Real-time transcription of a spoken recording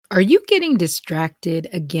Are you getting distracted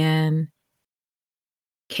again?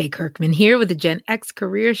 Kay Kirkman here with the Gen X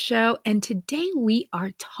Career Show. And today we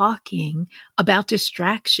are talking about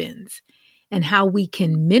distractions and how we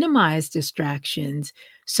can minimize distractions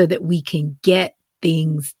so that we can get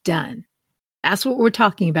things done. That's what we're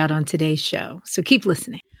talking about on today's show. So keep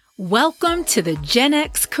listening. Welcome to the Gen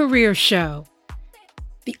X Career Show,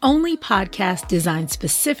 the only podcast designed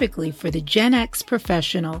specifically for the Gen X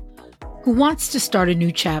professional who wants to start a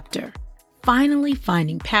new chapter, finally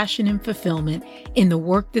finding passion and fulfillment in the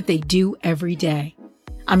work that they do every day.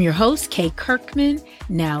 I'm your host, Kay Kirkman.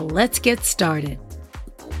 Now let's get started.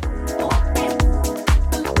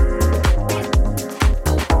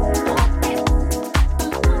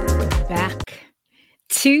 Back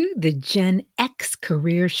to the Gen X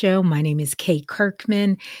Career Show. My name is Kay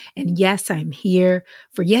Kirkman, and yes, I'm here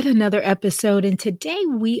for yet another episode. And today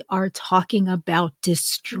we are talking about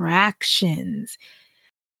distractions.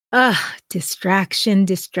 Distraction.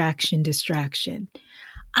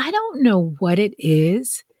 I don't know what it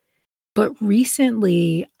is, but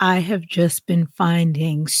recently I have just been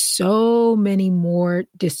finding so many more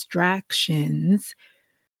distractions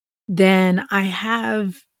than I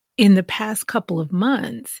have in the past couple of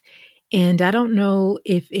months. And I don't know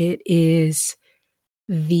if it is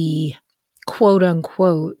the quote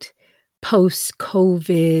unquote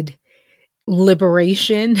post-COVID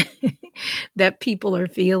liberation that people are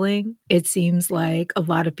feeling. It seems like a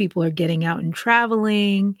lot of people are getting out and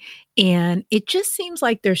traveling, and it just seems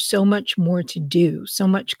like there's so much more to do, so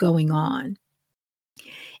much going on.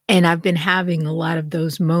 And I've been having a lot of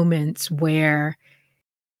those moments where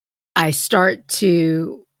I start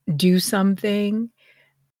to do something.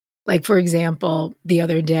 Like, for example, the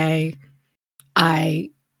other day, I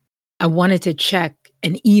wanted to check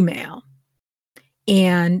an email,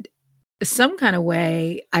 and some kind of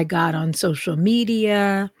way I got on social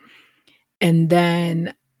media, and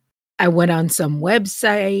then I went on some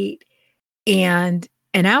website, and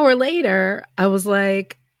an hour later I was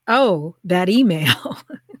like, oh, that email.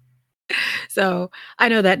 So I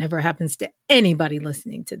know that never happens to anybody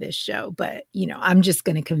listening to this show, but I'm just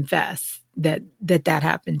going to confess that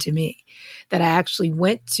happened to me, that I actually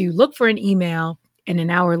went to look for an email, and an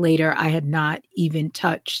hour later I had not even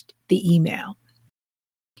touched the email.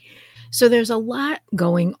 So there's a lot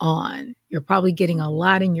going on. You're probably getting a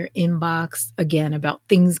lot in your inbox, again, about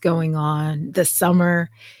things going on. The summer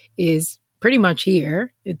is pretty much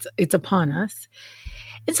here. It's upon us.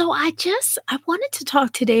 And so I wanted to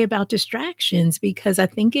talk today about distractions, because I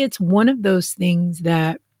think it's one of those things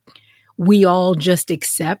that we all just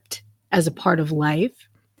accept as a part of life.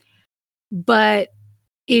 But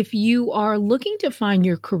if you are looking to find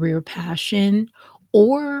your career passion,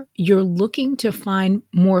 or you're looking to find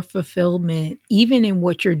more fulfillment even in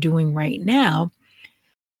what you're doing right now,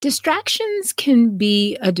 distractions can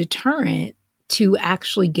be a deterrent to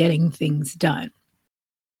actually getting things done.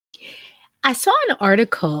 I saw an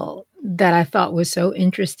article that I thought was so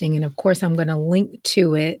interesting, and of course I'm going to link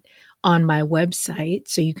to it on my website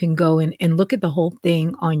so you can go and look at the whole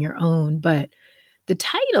thing on your own. But the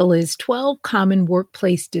title is 12 Common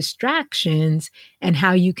Workplace Distractions and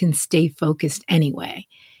How You Can Stay Focused Anyway.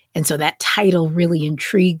 And so that title really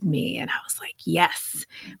intrigued me. And I was like, yes,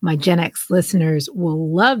 my Gen X listeners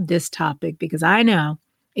will love this topic, because I know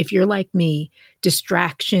if you're like me,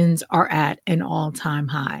 distractions are at an all-time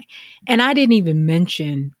high. And I didn't even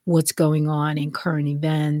mention what's going on in current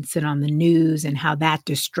events and on the news and how that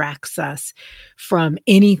distracts us from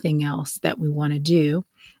anything else that we want to do,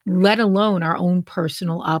 let alone our own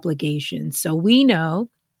personal obligations. So we know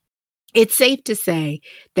it's safe to say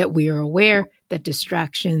that we are aware that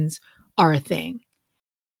distractions are a thing.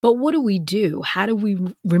 But what do we do? How do we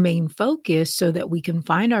remain focused so that we can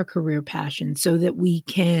find our career passion, so that we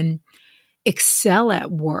can excel at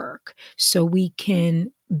work, so we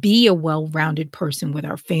can be a well-rounded person with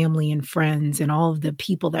our family and friends and all of the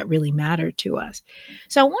people that really matter to us?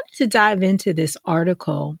 So I wanted to dive into this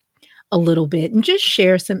article a little bit and just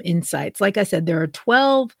share some insights. Like I said, there are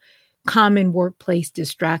 12 common workplace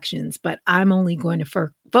distractions, but I'm only going to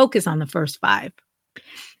focus on the first 5.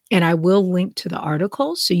 And I will link to the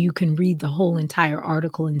article so you can read the whole entire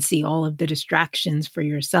article and see all of the distractions for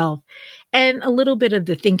yourself and a little bit of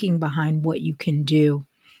the thinking behind what you can do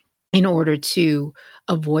in order to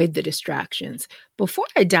avoid the distractions. Before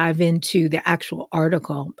I dive into the actual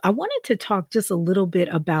article, I wanted to talk just a little bit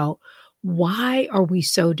about why are we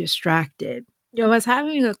so distracted? I was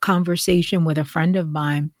having a conversation with a friend of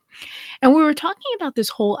mine, and we were talking about this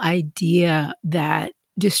whole idea that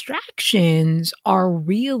distractions are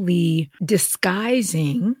really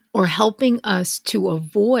disguising or helping us to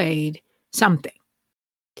avoid something.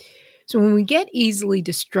 So when we get easily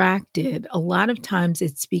distracted, a lot of times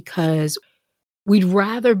it's because we'd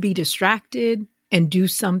rather be distracted and do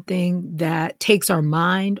something that takes our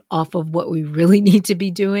mind off of what we really need to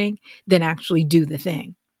be doing than actually do the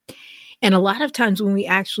thing. And a lot of times when we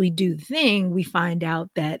actually do the thing, we find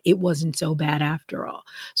out that it wasn't so bad after all.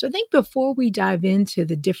 So I think before we dive into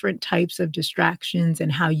the different types of distractions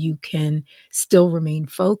and how you can still remain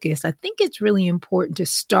focused, I think it's really important to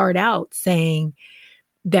start out saying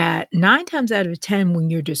that 9 times out of 10,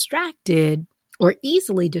 when you're distracted or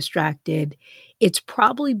easily distracted, it's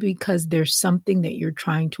probably because there's something that you're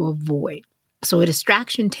trying to avoid. So a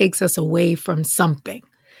distraction takes us away from something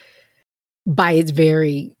by its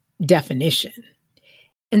very definition.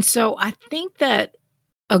 And so I think that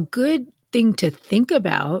a good thing to think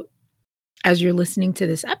about as you're listening to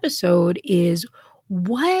this episode is,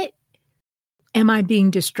 what am I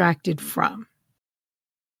being distracted from?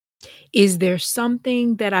 Is there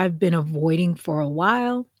something that I've been avoiding for a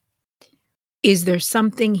while? Is there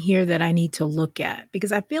something here that I need to look at?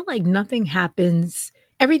 Because I feel like everything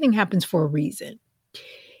happens for a reason.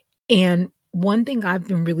 And one thing I've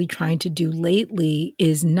been really trying to do lately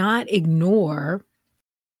is not ignore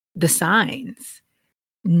the signs,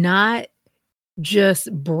 not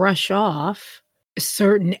just brush off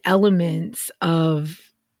certain elements of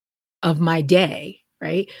my day,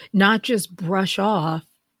 right? Not just brush off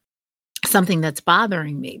something that's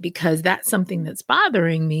bothering me, because that something that's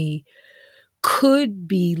bothering me could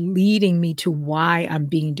be leading me to why I'm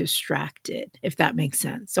being distracted, if that makes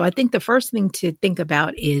sense. So I think the first thing to think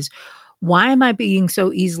about is, why am I being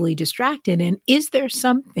so easily distracted? And is there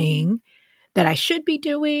something that I should be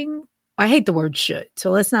doing? I hate the word should,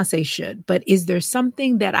 so let's not say should, but is there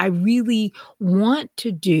something that I really want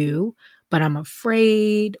to do, but I'm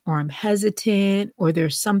afraid or I'm hesitant, or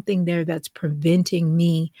there's something there that's preventing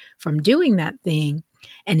me from doing that thing?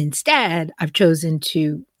 And instead, I've chosen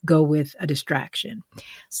to go with a distraction.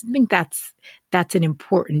 So I think that's an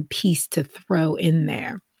important piece to throw in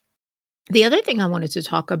there. The other thing I wanted to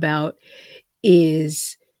talk about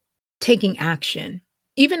is taking action,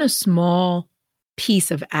 even a small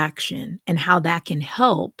piece of action, and how that can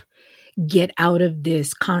help get out of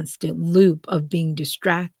this constant loop of being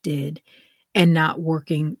distracted and not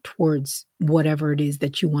working towards whatever it is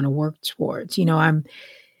that you want to work towards. I'm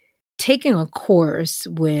taking a course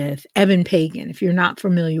with Evan Pagan. If you're not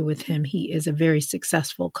familiar with him, he is a very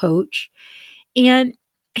successful coach. And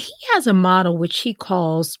he has a model which he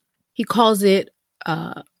calls it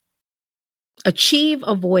achieve,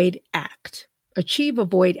 avoid, act. Achieve,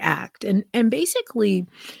 avoid, act. And basically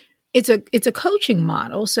it's a coaching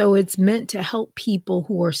model. So it's meant to help people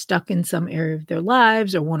who are stuck in some area of their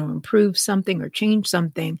lives or want to improve something or change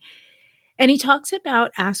something. And he talks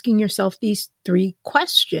about asking yourself these 3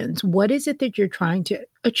 questions. What is it that you're trying to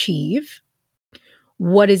achieve?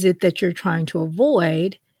 What is it that you're trying to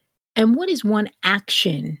avoid? And what is one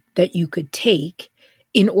action that you could take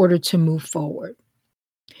in order to move forward?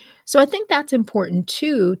 So I think that's important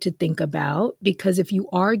too to think about, because if you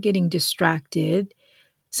are getting distracted,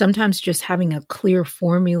 sometimes just having a clear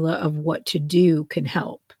formula of what to do can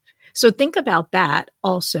help. So think about that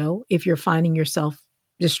also if you're finding yourself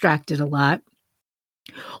distracted a lot.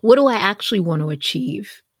 What do I actually want to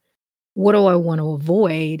achieve? What do I want to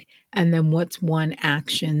avoid? And then what's one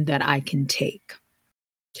action that I can take?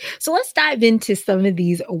 So let's dive into some of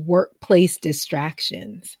these workplace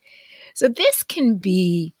distractions. So this can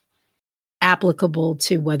be applicable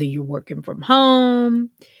to whether you're working from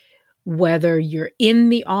home, whether you're in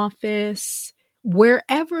the office,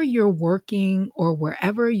 wherever you're working or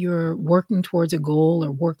wherever you're working towards a goal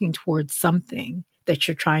or working towards something that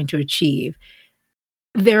you're trying to achieve,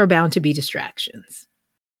 there are bound to be distractions.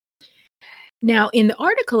 Now, in the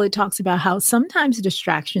article, it talks about how sometimes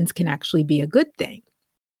distractions can actually be a good thing,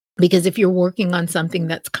 because if you're working on something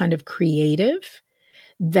that's kind of creative,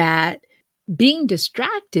 that being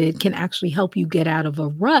distracted can actually help you get out of a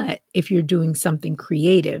rut if you're doing something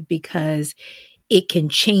creative, because it can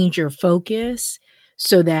change your focus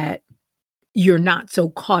so that you're not so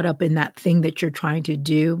caught up in that thing that you're trying to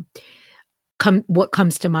do. What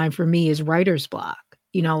comes to mind for me is writer's block.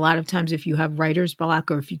 A lot of times if you have writer's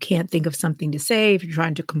block, or if you can't think of something to say, if you're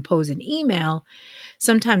trying to compose an email,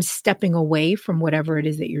 sometimes stepping away from whatever it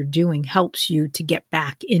is that you're doing helps you to get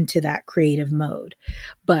back into that creative mode.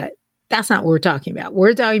 But that's not what we're talking about.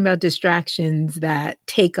 We're talking about distractions that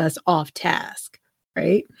take us off task,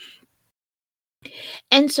 right?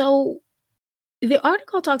 And so the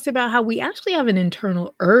article talks about how we actually have an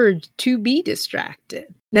internal urge to be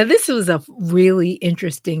distracted. Now, this was a really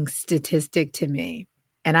interesting statistic to me.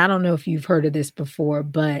 And I don't know if you've heard of this before,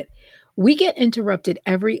 but We get interrupted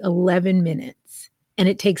every 11 minutes, and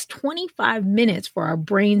it takes 25 minutes for our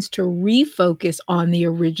brains to refocus on the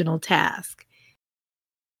original task.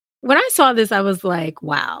 When I saw this, I was like,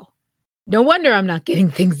 wow, no wonder I'm not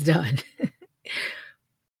getting things done.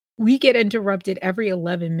 We get interrupted every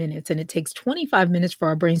 11 minutes, and it takes 25 minutes for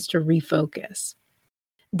our brains to refocus.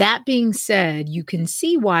 That being said, you can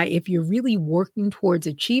see why, if you're really working towards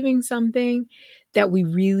achieving something, that we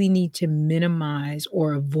really need to minimize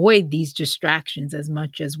or avoid these distractions as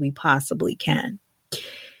much as we possibly can.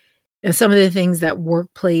 Now, some of the things that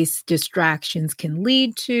workplace distractions can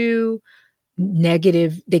lead to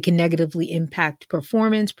they can negatively impact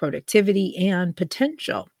performance, productivity, and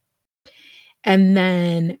potential. And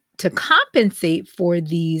then to compensate for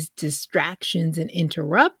these distractions and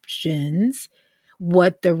interruptions,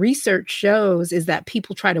 what the research shows is that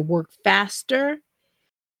people try to work faster,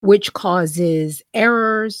 which causes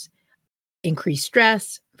errors, increased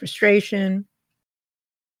stress, frustration.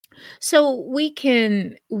 So we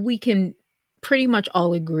can pretty much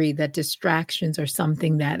all agree that distractions are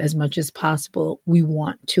something that, as much as possible, we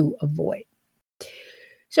want to avoid.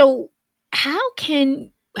 So how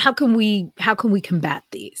can we combat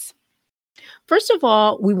these? First of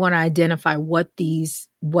all, we want to identify what these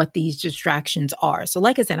distractions are. So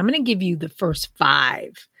like I said, I'm going to give you the first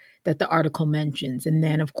 5 that the article mentions, and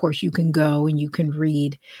then of course you can go and you can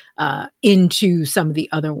read into some of the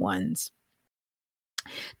other ones.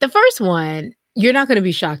 The first one, you're not going to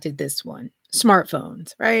be shocked at this one.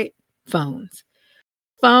 Smartphones, right? Phones.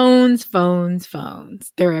 Phones, phones,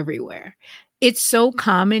 phones. They're everywhere. It's so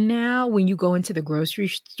common now when you go into the grocery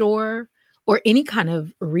store or any kind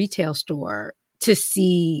of retail store to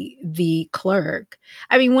see the clerk.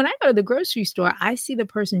 I mean, when I go to the grocery store, I see the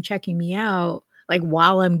person checking me out, like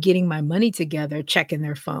while I'm getting my money together, checking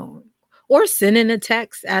their phone or sending a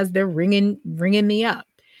text as they're ringing me up.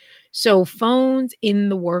 So phones in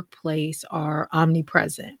the workplace are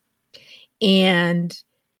omnipresent. And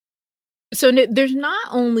so there's not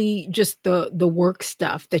only just the work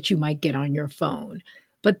stuff that you might get on your phone,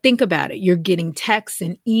 but think about it. You're getting texts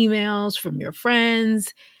and emails from your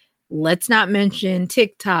friends. Let's not mention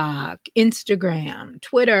TikTok, Instagram,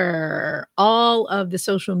 Twitter, all of the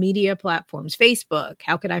social media platforms, Facebook.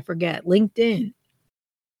 How could I forget? LinkedIn.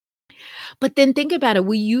 But then think about it.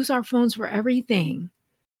 We use our phones for everything.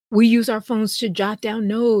 We use our phones to jot down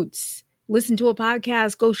notes, listen to a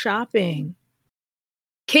podcast, go shopping.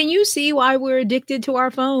 Can you see why we're addicted to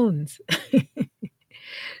our phones?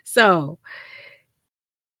 So,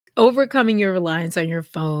 overcoming your reliance on your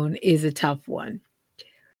phone is a tough one,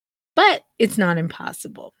 but it's not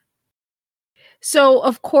impossible. So,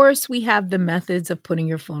 of course, we have the methods of putting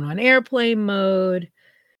your phone on airplane mode.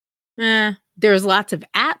 There's lots of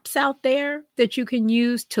apps out there that you can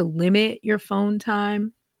use to limit your phone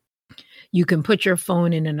time. You can put your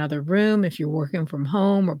phone in another room if you're working from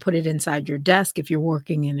home, or put it inside your desk if you're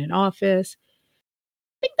working in an office.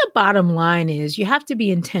 I think the bottom line is you have to be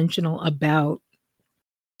intentional about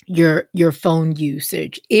your phone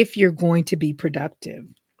usage if you're going to be productive.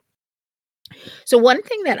 So one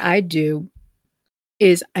thing that I do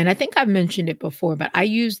is, and I think I've mentioned it before, but I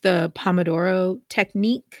use the Pomodoro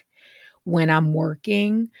technique when I'm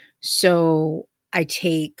working. So I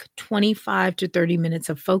take 25 to 30 minutes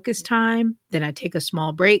of focus time, then I take a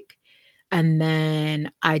small break, and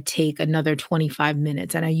then I take another 25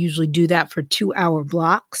 minutes. And I usually do that for 2-hour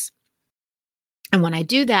blocks. And when I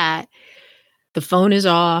do that, the phone is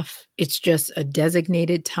off. It's just a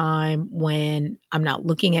designated time when I'm not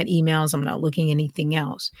looking at emails, I'm not looking at anything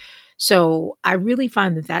else. So I really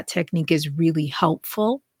find that technique is really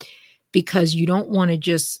helpful, because you don't want to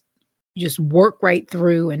just work right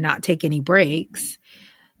through and not take any breaks.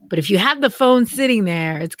 But if you have the phone sitting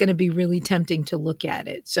there, it's going to be really tempting to look at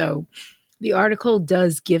it. So the article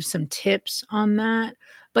does give some tips on that.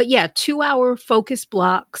 But yeah, 2-hour focus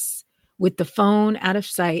blocks with the phone out of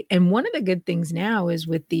sight. And one of the good things now is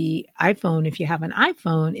with the iPhone, if you have an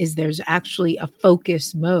iPhone, is there's actually a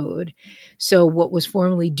focus mode. So what was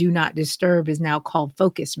formerly do not disturb is now called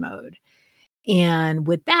focus mode. And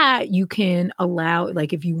with that, you can allow,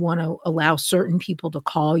 like, if you want to allow certain people to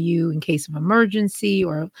call you in case of emergency,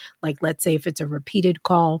 or like, let's say if it's a repeated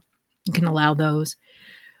call, you can allow those.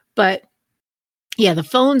 But yeah, the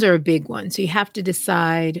phones are a big one. So you have to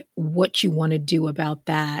decide what you want to do about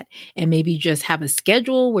that, and maybe just have a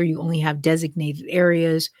schedule where you only have designated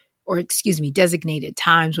areas, or designated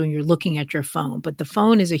times when you're looking at your phone. But the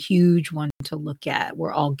phone is a huge one to look at.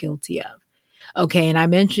 We're all guilty of. Okay, and I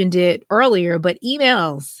mentioned it earlier, but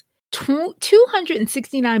emails.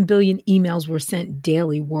 269 billion emails were sent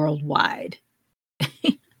daily worldwide.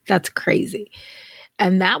 That's crazy.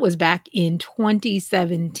 And that was back in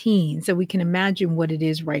 2017. So we can imagine what it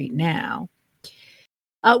is right now.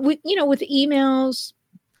 With emails,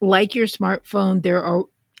 like your smartphone, there are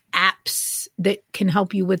apps that can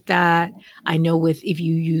help you with that. I know if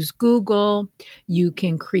you use Google, you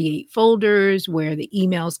can create folders where the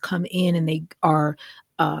emails come in and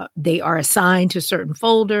they are assigned to certain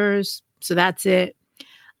folders. So that's it.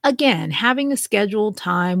 Again, having a scheduled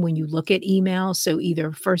time when you look at emails, so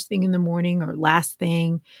either first thing in the morning or last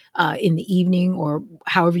thing in the evening, or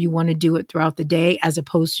however you want to do it throughout the day, as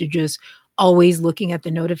opposed to just always looking at the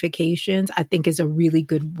notifications, I think is a really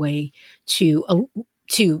good way to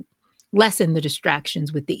lessen the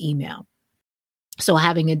distractions with the email. So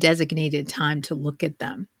having a designated time to look at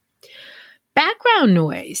them. Background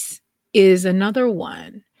noise is another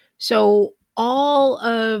one. So all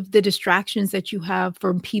of the distractions that you have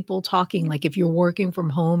from people talking, like if you're working from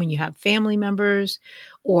home and you have family members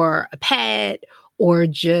or a pet or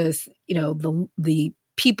just, the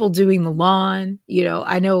people doing the lawn,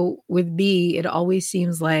 I know with me, it always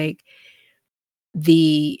seems like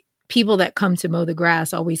the people that come to mow the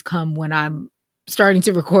grass always come when I'm starting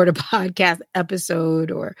to record a podcast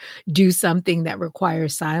episode or do something that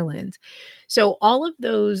requires silence. So all of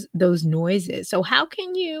those noises. So how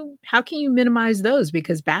can you minimize those,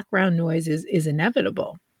 because background noise is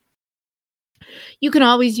inevitable. You can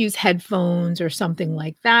always use headphones or something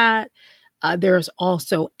like that. There's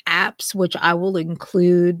also apps, which I will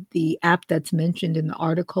include. The app that's mentioned in the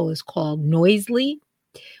article is called Noisely,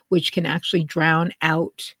 which can actually drown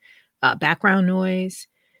out background noise.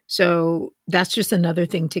 So that's just another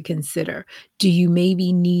thing to consider. Do you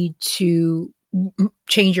maybe need to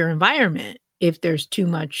change your environment if there's too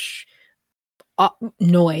much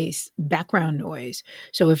noise, background noise?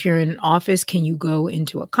 So if you're in an office, can you go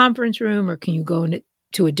into a conference room, or can you go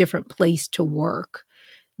to a different place to work?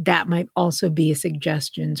 That might also be a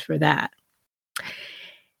suggestion for that.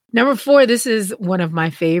 Number 4, this is one of my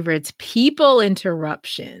favorites: people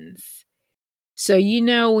interruptions. So,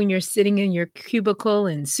 when you're sitting in your cubicle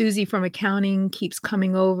and Susie from accounting keeps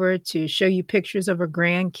coming over to show you pictures of her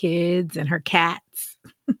grandkids and her cats,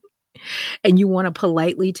 and you want to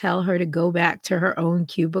politely tell her to go back to her own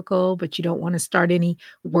cubicle, but you don't want to start any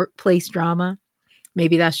workplace drama.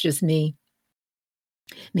 Maybe that's just me.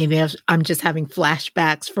 Maybe I'm just having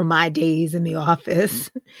flashbacks from my days in the office.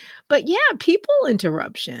 But yeah, people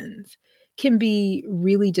interruptions can be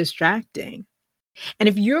really distracting. And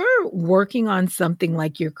if you're working on something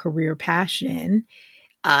like your career passion,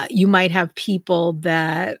 you might have people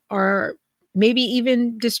that are maybe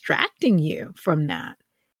even distracting you from that.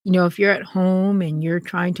 If you're at home and you're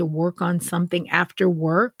trying to work on something after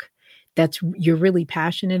work you're really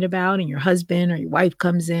passionate about, and your husband or your wife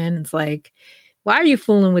comes in, it's like, why are you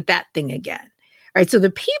fooling with that thing again? All right. So the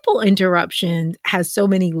people interruption has so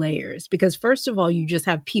many layers, because first of all, you just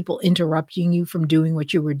have people interrupting you from doing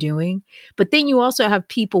what you were doing. But then you also have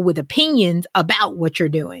people with opinions about what you're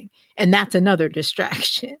doing. And that's another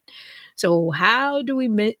distraction. So how do we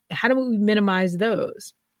minimize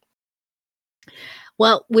those?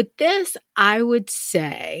 Well, with this, I would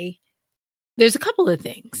say there's a couple of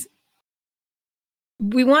things.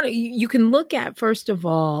 You can look at, first of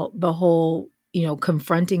all, the whole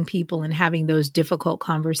confronting people and having those difficult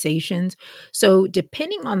conversations. So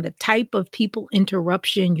depending on the type of people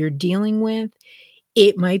interruption you're dealing with,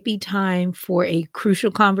 it might be time for a crucial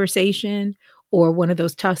conversation, or one of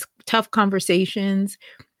those tough conversations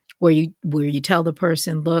where you tell the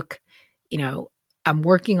person, look, I'm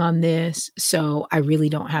working on this, so I really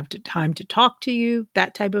don't have time to talk to you,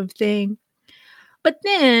 that type of thing. But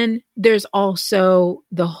then there's also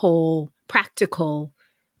the whole practical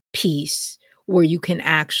piece, where you can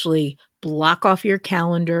actually block off your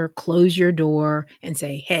calendar, close your door, and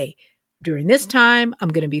say, hey, during this time, I'm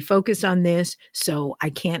going to be focused on this, so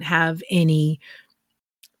I can't have any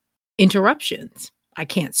interruptions. I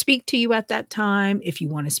can't speak to you at that time. If you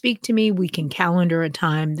want to speak to me, we can calendar a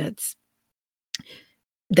time that's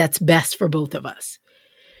best for both of us.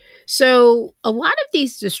 So a lot of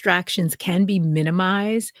these distractions can be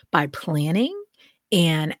minimized by planning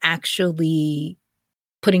and actually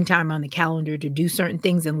putting time on the calendar to do certain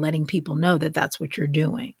things and letting people know that that's what you're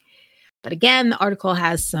doing. But again, the article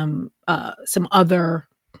has some other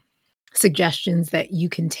suggestions that you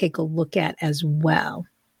can take a look at as well.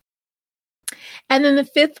 And then the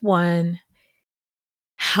 5th one,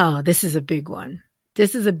 this is a big one.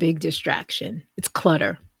 This is a big distraction. It's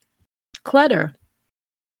clutter. Clutter.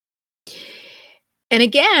 And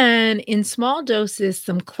again, in small doses,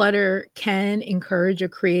 some clutter can encourage a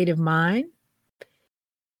creative mind.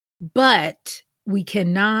 But we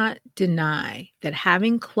cannot deny that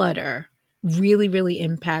having clutter really, really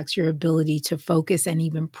impacts your ability to focus and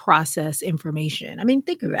even process information. I mean,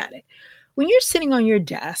 think about it. When you're sitting on your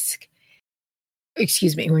desk,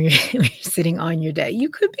 excuse me, when when you're sitting on your desk, you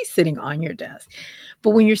could be sitting on your desk,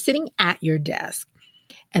 but when you're sitting at your desk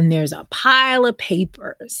and there's a pile of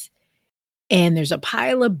papers and there's a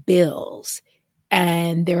pile of bills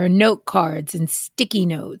and there are note cards and sticky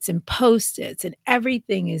notes and post-its and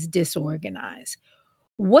everything is disorganized.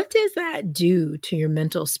 What does that do to your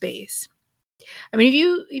mental space? I mean,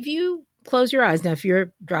 if you close your eyes, now if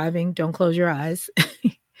you're driving, don't close your eyes,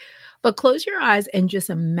 but close your eyes and just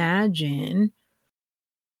imagine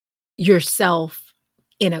yourself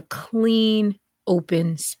in a clean,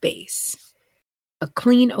 open space, a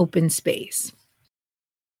clean, open space.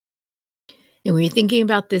 And when you're thinking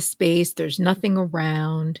about this space, there's nothing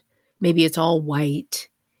around. Maybe it's all white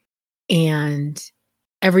and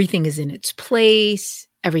everything is in its place.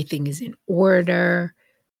 Everything is in order.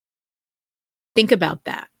 Think about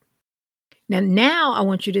that. Now I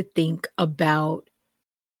want you to think about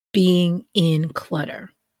being in clutter.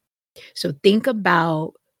 So think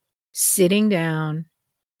about sitting down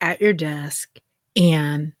at your desk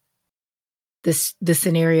and the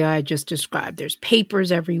scenario I just described. There's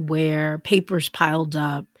papers everywhere, papers piled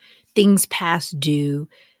up, things past due,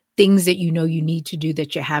 things that you know you need to do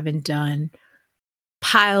that you haven't done,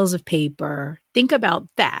 piles of paper. Think about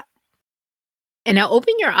that. And now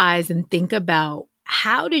open your eyes and think about,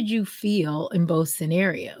 how did you feel in both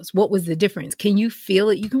scenarios? What was the difference? Can you feel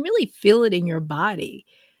it? You can really feel it in your body.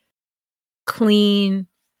 Clean,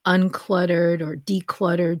 uncluttered or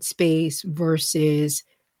decluttered space versus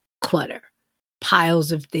clutter,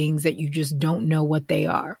 piles of things that you just don't know what they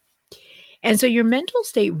are. And so your mental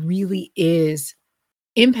state really is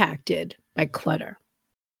impacted by clutter.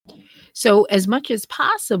 So as much as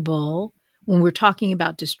possible, when we're talking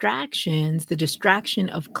about distractions, the distraction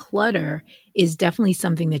of clutter is definitely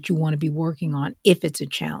something that you want to be working on if it's a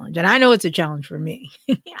challenge. And I know it's a challenge for me.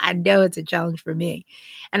 I know it's a challenge for me.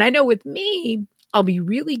 And I know with me, I'll be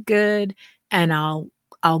really good and I'll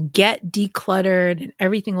get decluttered and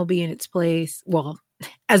everything will be in its place. Well,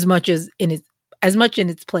 as much in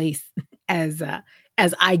its place as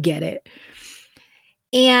I get it.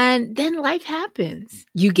 And then life happens.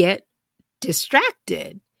 You get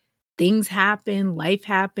distracted. Things happen, life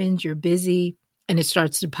happens, you're busy, and it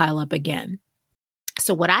starts to pile up again.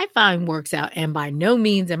 So what I find works out, and by no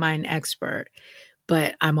means am I an expert,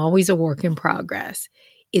 but I'm always a work in progress,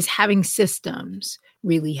 is having systems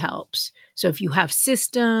really helps. So if you have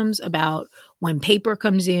systems about when paper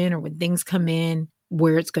comes in or when things come in,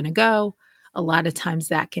 where it's going to go, a lot of times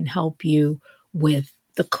that can help you with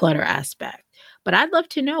the clutter aspect. But I'd love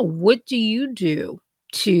to know, what do you do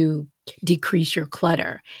to decrease your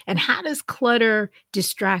clutter? And how does clutter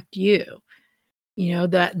distract you? You know,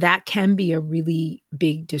 that can be a really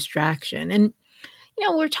big distraction. And, you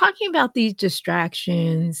know, we're talking about these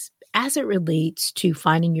distractions as it relates to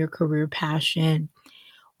finding your career passion.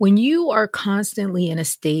 When you are constantly in a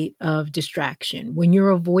state of distraction, when you're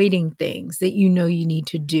avoiding things that you know you need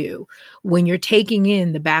to do, when you're taking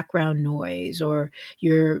in the background noise or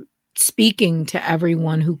you're speaking to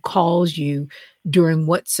everyone who calls you during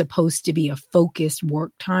what's supposed to be a focused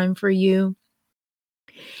work time for you,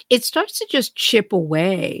 it starts to just chip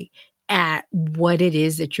away at what it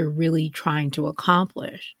is that you're really trying to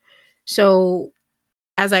accomplish. So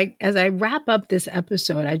as I wrap up this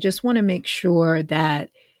episode, I just want to make sure that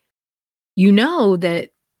you know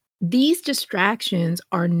that these distractions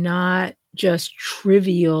are not just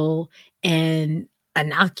trivial and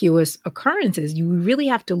innocuous occurrences. You really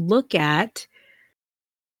have to look at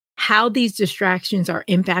how these distractions are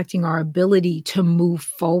impacting our ability to move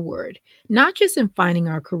forward, not just in finding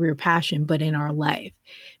our career passion, but in our life.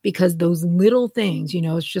 Because those little things, you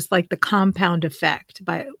know, it's just like The Compound Effect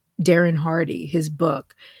by Darren Hardy, his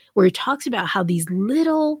book, where he talks about how these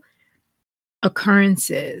little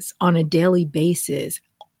occurrences on a daily basis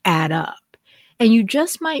add up. And you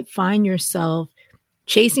just might find yourself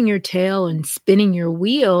chasing your tail and spinning your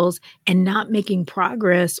wheels and not making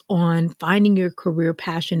progress on finding your career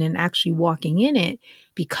passion and actually walking in it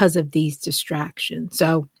because of these distractions.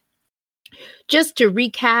 So just to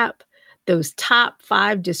recap those top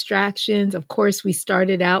 5 distractions, of course, we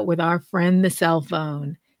started out with our friend, the cell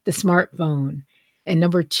phone, the smartphone. And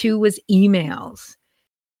number 2 was emails.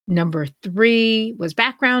 Number 3 was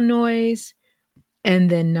background noise. And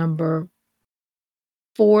then number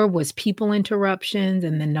 4 was people interruptions.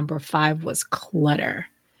 And then number 5 was clutter.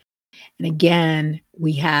 And again,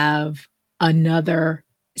 we have another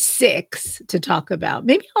 6 to talk about.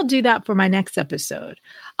 Maybe I'll do that for my next episode.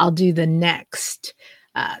 I'll do the next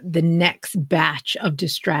the next batch of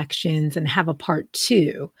distractions and have a part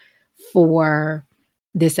two for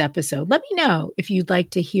this episode. Let me know if you'd like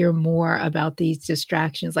to hear more about these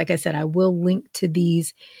distractions. Like I said, I will link to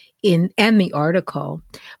these in and the article,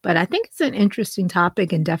 but I think it's an interesting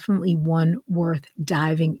topic and definitely one worth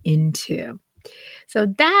diving into. So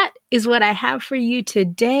that is what I have for you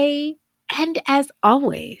today. And as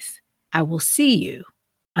always, I will see you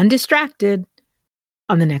undistracted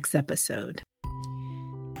on the next episode.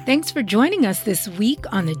 Thanks for joining us this week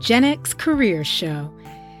on the Gen X Career Show.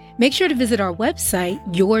 Make sure to visit our website,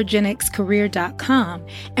 yourgenxcareer.com,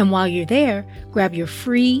 and while you're there, grab your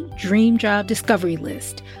free Dream Job Discovery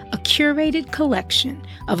List, a curated collection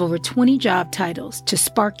of over 20 job titles to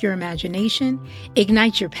spark your imagination,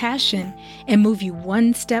 ignite your passion, and move you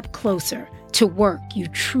one step closer to work you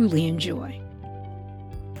truly enjoy.